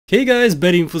Hey guys,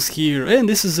 BadInfos here, and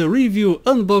this is a review,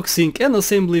 unboxing and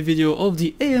assembly video of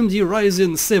the AMD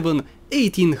Ryzen 7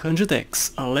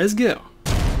 1800X. Let's go!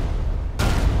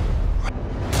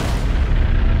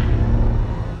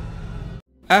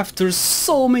 After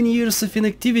so many years of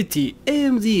inactivity,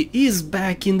 AMD is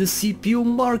back in the CPU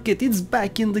market, it's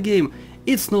back in the game.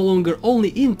 It's no longer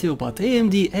only Intel but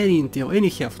AMD and Intel, and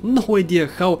you have no idea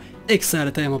how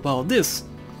excited I am about this.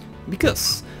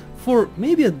 Because for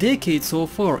maybe a decade so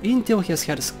far, Intel has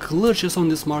had clutches on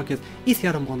this market, it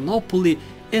had a monopoly,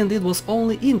 and it was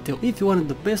only Intel. If you wanted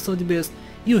the best of the best,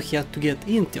 you had to get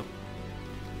Intel.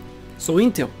 So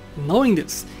Intel, knowing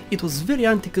this, it was very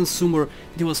anti-consumer,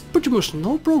 there was pretty much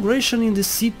no progression in the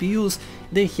CPUs,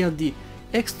 they had the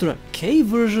extra K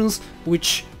versions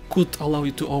which could allow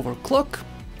you to overclock,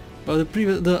 but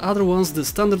the other ones, the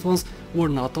standard ones, were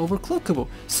not overclockable.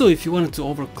 So if you wanted to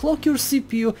overclock your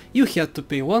CPU, you had to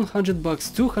pay $100,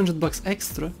 $200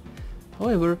 extra.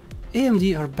 However,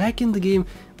 AMD are back in the game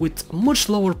with much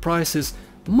lower prices,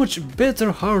 much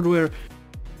better hardware.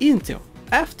 Intel,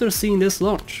 after seeing this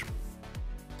launch,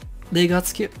 they got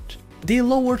scared. They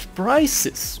lowered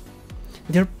prices.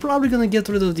 They're probably gonna get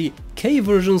rid of the K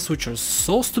versions, which are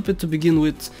so stupid to begin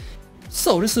with.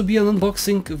 So this will be an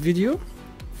unboxing video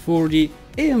for the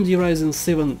AMD Ryzen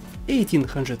 7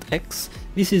 1800X.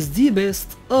 This is the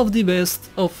best of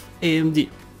AMD.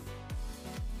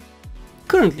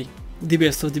 Currently, the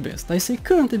best of the best. I say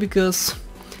currently because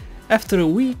after a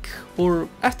week, or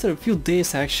after a few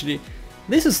days actually,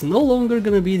 this is no longer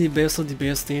gonna be the best of the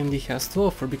best AMD has to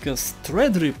offer, because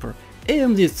Threadripper,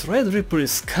 AMD Threadripper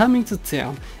is coming to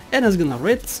town and is gonna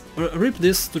rip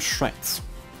this to shreds.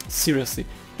 Seriously,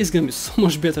 it's gonna be so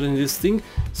much better than this thing.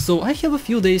 So I have a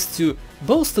few days to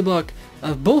boast about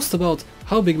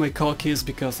how big my cock is,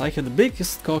 because I have the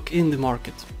biggest cock in the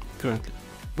market currently.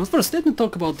 But first, let me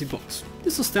talk about the box.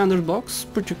 This is a standard box,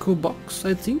 pretty cool box,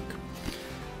 I think.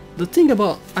 The thing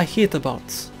I hate about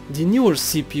the newer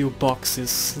CPU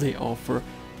boxes they offer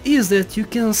is that you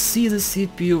can see the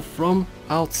CPU from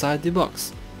outside the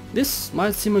box. This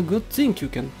might seem a good thing, you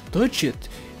can touch it,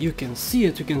 you can see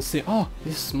it, you can say, oh,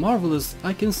 this is marvelous,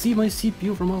 I can see my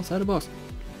CPU from outside the box.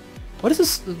 But this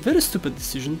is a very stupid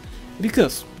decision,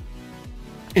 because,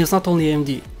 and it's not only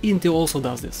AMD, Intel also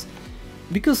does this,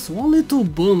 because one little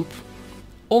bump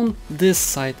on this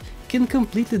side can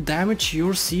completely damage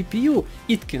your CPU.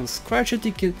 It can scratch it,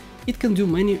 it can do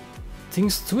many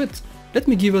things to it. Let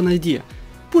me give an idea.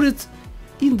 Put it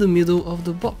in the middle of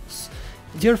the box.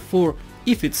 Therefore,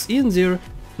 if it's in there,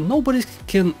 nobody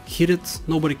can hit it,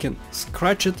 nobody can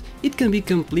scratch it, it can be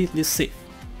completely safe.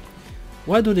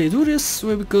 Why do they do this?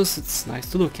 Well, because it's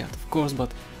nice to look at, of course,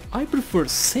 but I prefer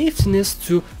safetiness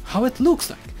to how it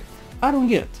looks like. I don't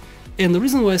get it. And the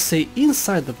reason why I say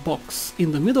inside the box,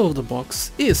 in the middle of the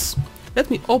box, is,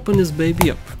 let me open this baby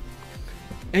up,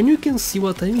 and you can see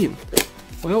what I mean.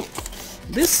 Well,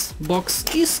 this box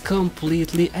is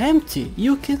completely empty,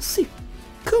 you can see.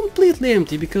 Completely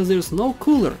empty, because there's no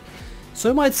cooler. So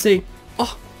I might say,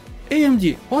 oh,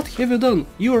 AMD, what have you done?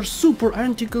 You are super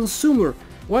anti-consumer.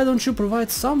 Why don't you provide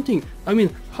something? I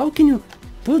mean, how can you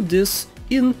put this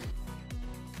in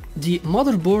the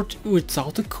motherboard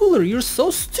without a cooler? You're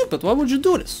so stupid, why would you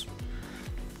do this?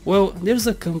 Well, there's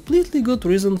a completely good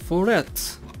reason for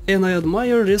that, and I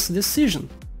admire this decision.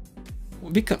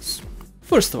 Because,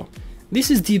 first of all,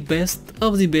 this is the best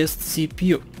of the best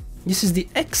CPU. This is the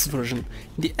X version.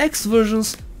 The X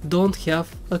versions don't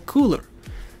have a cooler.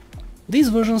 These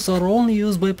versions are only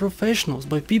used by professionals,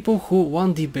 by people who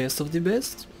want the best of the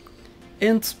best,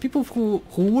 and people who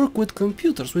work with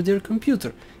computers, with their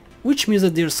computer, which means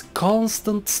that there's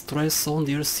constant stress on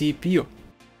their CPU.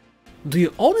 Do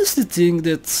you honestly think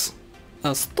that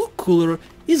a stock cooler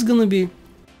is gonna be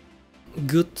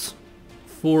good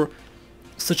for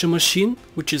such a machine,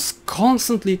 which is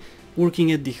constantly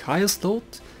working at the highest load?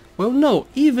 Well, no,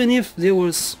 even if there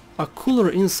was a cooler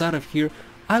inside of here,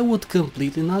 I would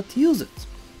completely not use it.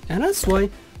 And that's why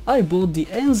I bought the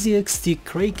NZXT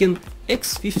Kraken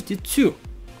X52.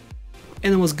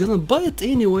 And I was gonna buy it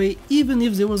anyway, even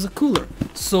if there was a cooler.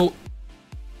 So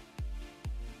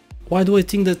why do I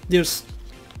think that there's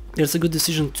a good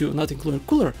decision to not include a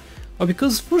cooler? Well,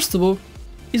 because first of all,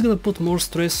 it's gonna put more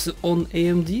stress on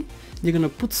AMD. They're gonna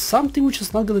put something which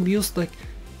is not gonna be used like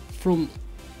from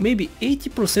maybe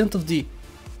 80% of the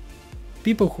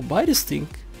people who buy this thing,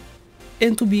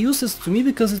 and to be useless to me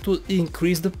because it will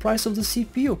increase the price of the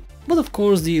CPU. But of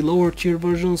course the lower tier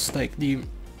versions like the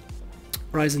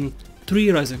Ryzen 3,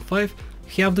 Ryzen 5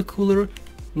 have the cooler,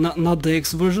 not the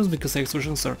X versions, because X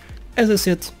versions are, as I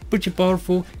said, pretty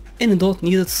powerful and you don't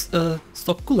need a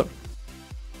stock cooler.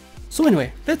 So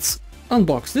anyway, let's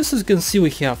unbox this. As you can see, we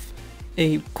have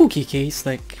a cookie case,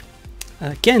 like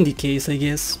a candy case I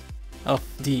guess, of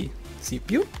the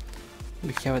CPU.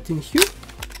 We have it in here.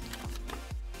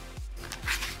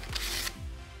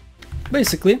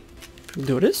 Basically,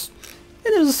 do this,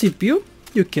 and there's a CPU.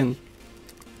 You can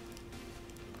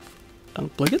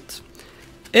unplug it.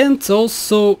 And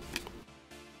also,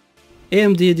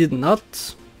 AMD did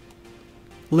not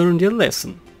learn their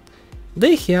lesson.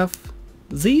 They have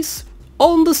these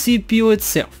on the CPU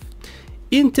itself.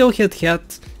 Intel had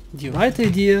the right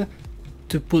idea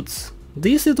to put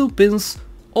these little pins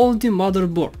on the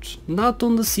motherboard, not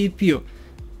on the CPU.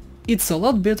 It's a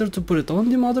lot better to put it on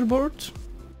the motherboard,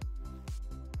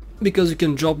 because you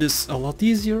can drop this a lot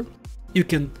easier. You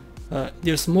can,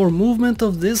 there's more movement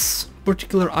of this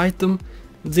particular item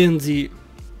than the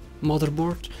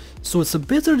motherboard, so it's a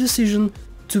better decision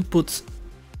to put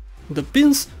the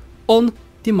pins on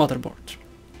the motherboard.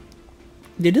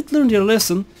 They did learn their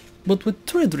lesson, but with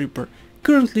Threadripper.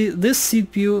 Currently this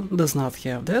CPU does not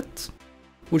have that,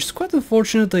 which is quite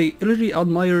unfortunate. I really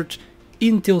admired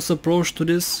Intel's approach to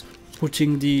this,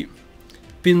 putting the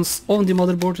pins on the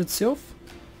motherboard itself.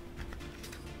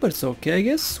 But it's okay, I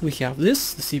guess. We have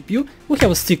this, the CPU. We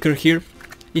have a sticker here,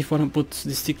 if you want to put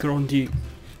the sticker on the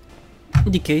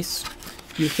case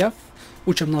you have,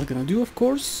 which I'm not gonna do, of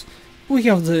course. We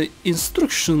have the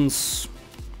instructions,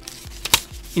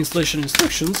 installation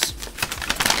instructions.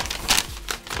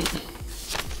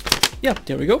 Yeah,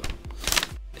 there we go.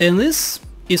 And this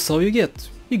is all you get.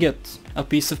 You get a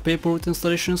piece of paper with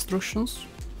installation instructions,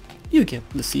 you get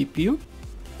the CPU,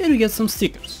 and you get some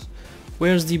stickers.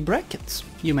 Where's the bracket,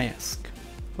 you may ask?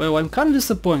 Well, I'm kinda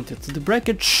disappointed. The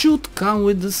bracket should come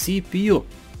with the CPU,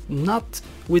 not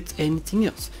with anything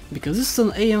else, because this is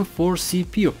an AM4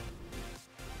 CPU.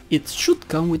 It should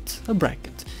come with a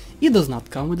bracket. It does not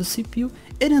come with the CPU,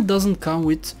 and it doesn't come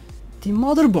with the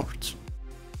motherboard.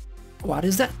 What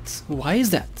is that? Why is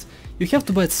that? You have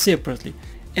to buy it separately.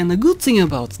 And the good thing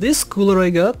about this cooler I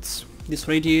got, this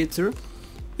radiator,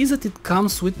 is that it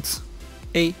comes with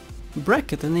a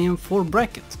bracket, an AM4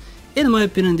 bracket. In my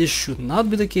opinion, this should not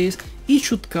be the case. It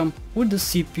should come with the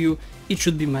CPU. It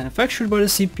should be manufactured by the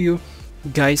CPU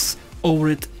guys over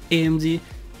at AMD,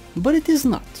 but it is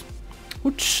not.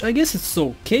 Which I guess it's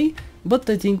okay, but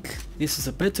I think this is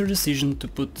a better decision to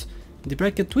put the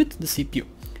bracket with the CPU.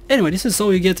 Anyway, this is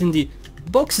all you get in the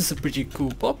box. It's a pretty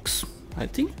cool box, I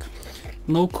think.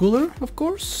 No cooler, of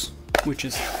course, which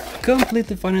is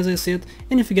completely fine, as I said.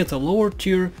 And if you get a lower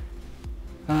tier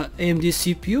AMD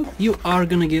CPU, you are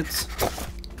gonna get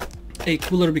a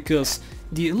cooler, because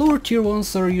the lower tier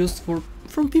ones are used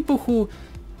from people who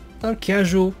are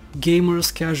casual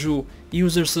gamers, casual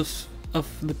users of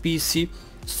the PC,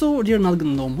 so they're not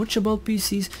gonna know much about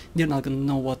PCs, they're not gonna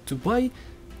know what to buy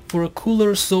for a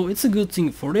cooler, so it's a good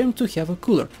thing for them to have a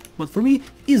cooler. But for me,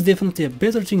 it's definitely a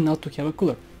better thing not to have a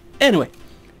cooler. Anyway,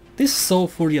 this is all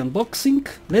for the unboxing.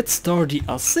 Let's start the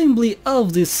assembly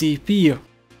of the CPU.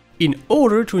 In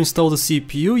order to install the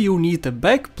CPU, you need a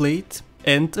backplate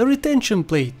and a retention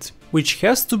plate, which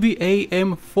has to be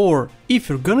AM4. If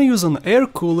you're gonna use an air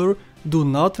cooler, do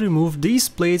not remove these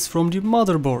plates from the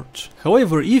motherboard.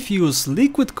 However, if you use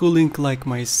liquid cooling like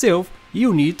myself,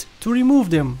 you need to remove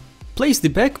them. Place the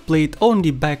backplate on the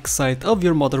back side of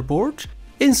your motherboard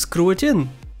and screw it in.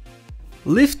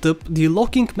 Lift up the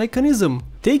locking mechanism.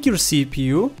 Take your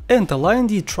CPU and align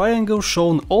the triangle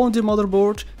shown on the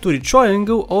motherboard to the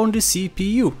triangle on the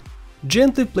CPU.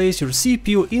 Gently place your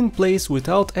CPU in place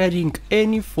without adding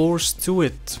any force to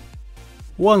it.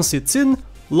 Once it's in,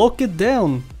 lock it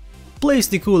down. Place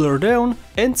the cooler down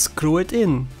and screw it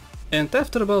in. And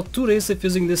after about 2 days of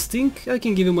using this thing, I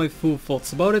can give you my full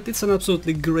thoughts about it. It's an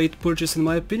absolutely great purchase in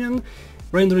my opinion.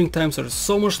 Rendering times are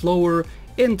so much lower,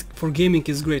 and for gaming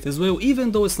is great as well.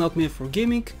 Even though it's not made for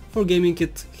gaming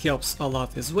it helps a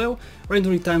lot as well.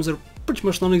 Rendering times are pretty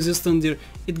much non-existent. There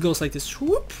it goes like this,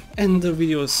 whoop, and the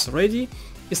video is ready.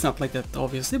 It's not like that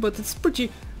obviously, but it's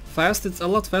pretty fast. It's a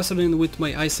lot faster than with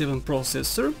my i7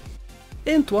 processor.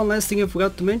 And one last thing I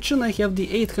forgot to mention, I have the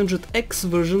 800X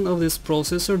version of this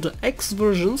processor. The X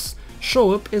versions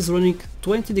show up as running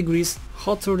 20 degrees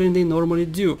hotter than they normally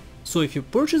do. So if you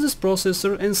purchase this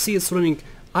processor and see it's running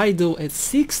idle at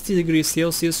 60 degrees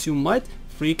Celsius, you might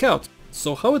freak out.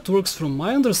 So how it works from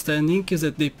my understanding is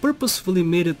that they purposefully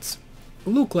made it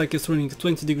look like it's running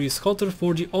 20 degrees hotter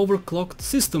for the overclocked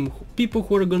system, people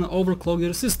who are gonna overclock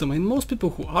their system, and most people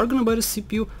who are gonna buy the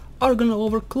CPU are gonna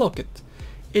overclock it.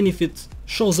 And if it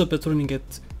shows up at running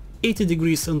at 80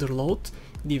 degrees under load,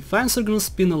 the fans are gonna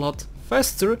spin a lot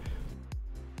faster,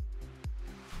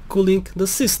 cooling the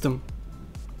system.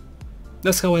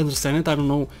 That's how I understand it. I don't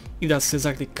know if that's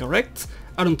exactly correct.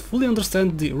 I don't fully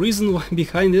understand the reason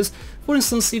behind this. For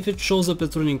instance, if it shows up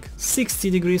as running 60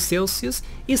 degrees Celsius,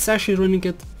 it's actually running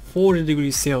at 40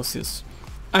 degrees Celsius.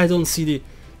 I don't see the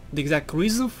exact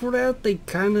reason for that. I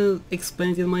kinda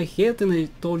explained it in my head and I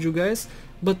told you guys,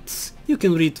 but you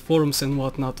can read forums and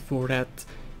whatnot for that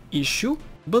issue.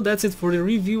 But that's it for the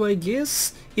review, I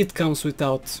guess. It comes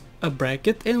without a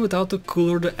bracket and without a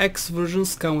cooler. The X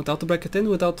versions come without a bracket and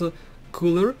without a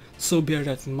cooler, so bear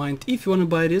that in mind if you wanna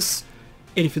buy this.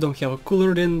 And if you don't have a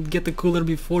cooler, then get a cooler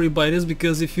before you buy this,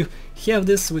 because if you have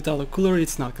this without a cooler,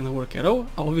 it's not gonna work at all,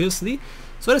 obviously.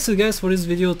 So that's it guys for this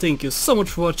video. Thank you so much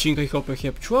for watching. I hope I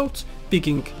helped you out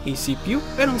picking a CPU,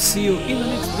 and I'll see you in the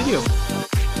next video.